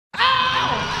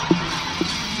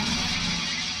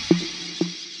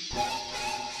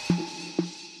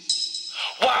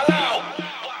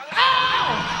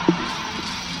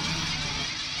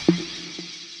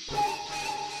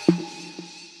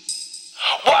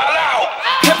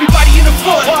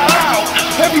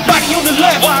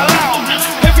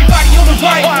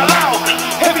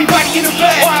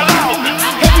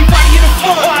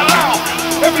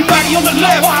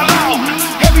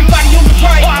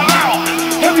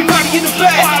in the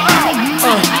back.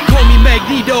 Call me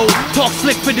Magneto, talk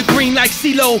slick for the green like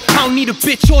CeeLo. I don't need a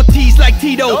bitch or tease like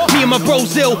Tito. Me and my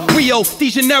bros ill, Rio, De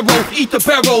Janeiro, eat the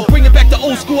barrel. Bring it back to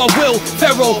old school, I will.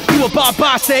 Pharaoh, you a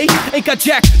Barbase, ain't got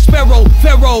Jack Sparrow.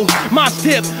 Pharaoh, mosh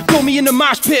tip, throw me in the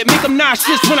mosh pit, make them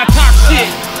nauseous when I talk shit.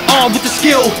 Armed with the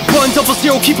skill,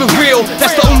 100, keep it real.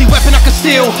 That's the only weapon I can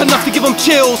steal, enough to give them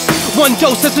chills. One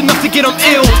dose, that's enough to get them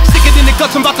ill. Stick it in the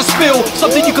guts, I'm about to spill,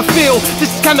 something you can feel.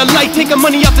 This is kinda light, taking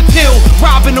money out the till.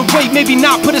 Robbing the rate, maybe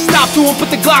not, put a stop to him, put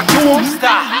the Glock to him.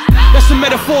 Stop. That's a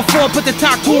metaphor for put the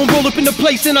talk to him. Roll up in the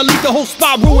place and I leave the whole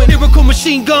spot ruined. Miracle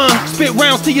machine gun, spit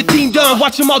rounds till your team done.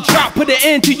 Watch them all drop, put an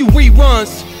end to you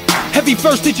reruns. Heavy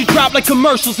verse that you drop like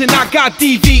commercials and I got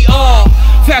DVR.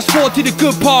 Fast forward to the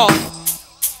good part.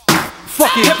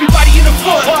 Fuck it. Everybody in the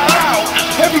front,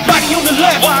 everybody on the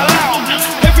left,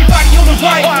 everybody on the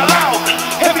right,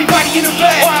 everybody in the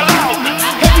back,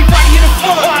 everybody in the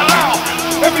front,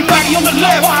 everybody on the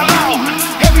left,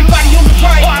 everybody on the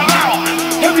right,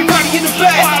 everybody in the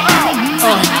back.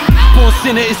 Born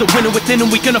sinner is a winner within and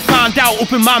we gonna find out.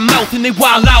 Open my mouth and they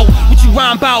wild out. What you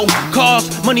rhyme about? Cars,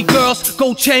 money, girls,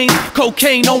 gold chain,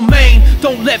 cocaine, no main.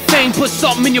 Don't let fame put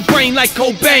something in your brain like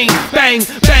Cobain. Bang,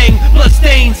 bang, blood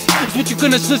stains is what you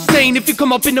gonna sustain if you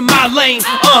come up into my lane.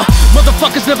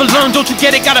 Motherfuckers never learn, don't you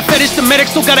get it? Got a fetish, the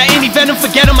medics still got an anti-venom.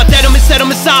 Forget them, I dead them and set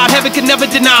them aside. Heaven could never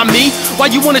deny me. Why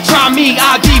you wanna try me?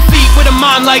 I defeat with a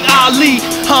mind like Ali.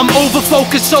 I'm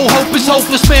over-focused, so hopeless,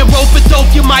 hopeless. Man, rope a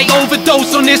dope, you might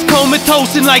overdose on this comatose.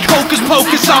 And like hocus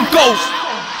pocus, I'm ghost.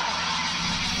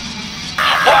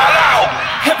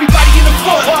 Everybody in the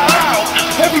front,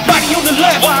 everybody on the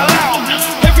left,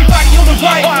 everybody on the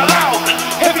right,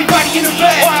 everybody in the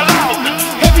back,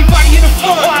 everybody in the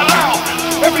front,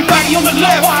 everybody on the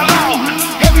left,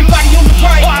 everybody on the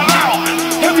right,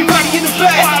 everybody in the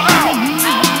back.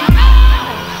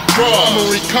 I'm a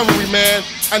recovery man,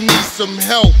 I need some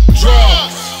help.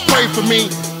 Drugs, pray for me,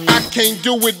 I can't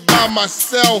do it by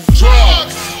myself.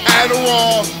 Drugs,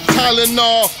 Adderall,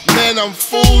 Tylenol, man I'm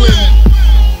fooling.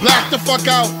 Black the fuck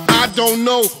out, I don't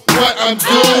know what I'm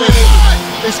doing.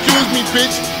 Excuse me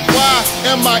bitch, why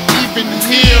am I even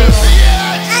here?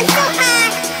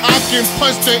 I can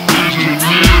punch the engineer.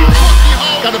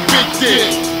 Got a big dick,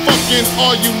 fucking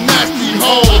all you nasty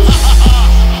hoes.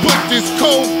 Put this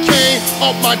cocaine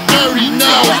up my dirty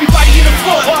nose. Everybody in the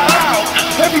front,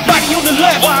 everybody on the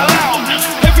left,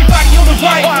 everybody on the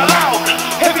right,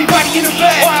 everybody in the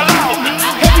back,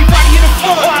 everybody in the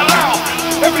front,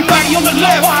 everybody on the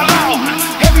left,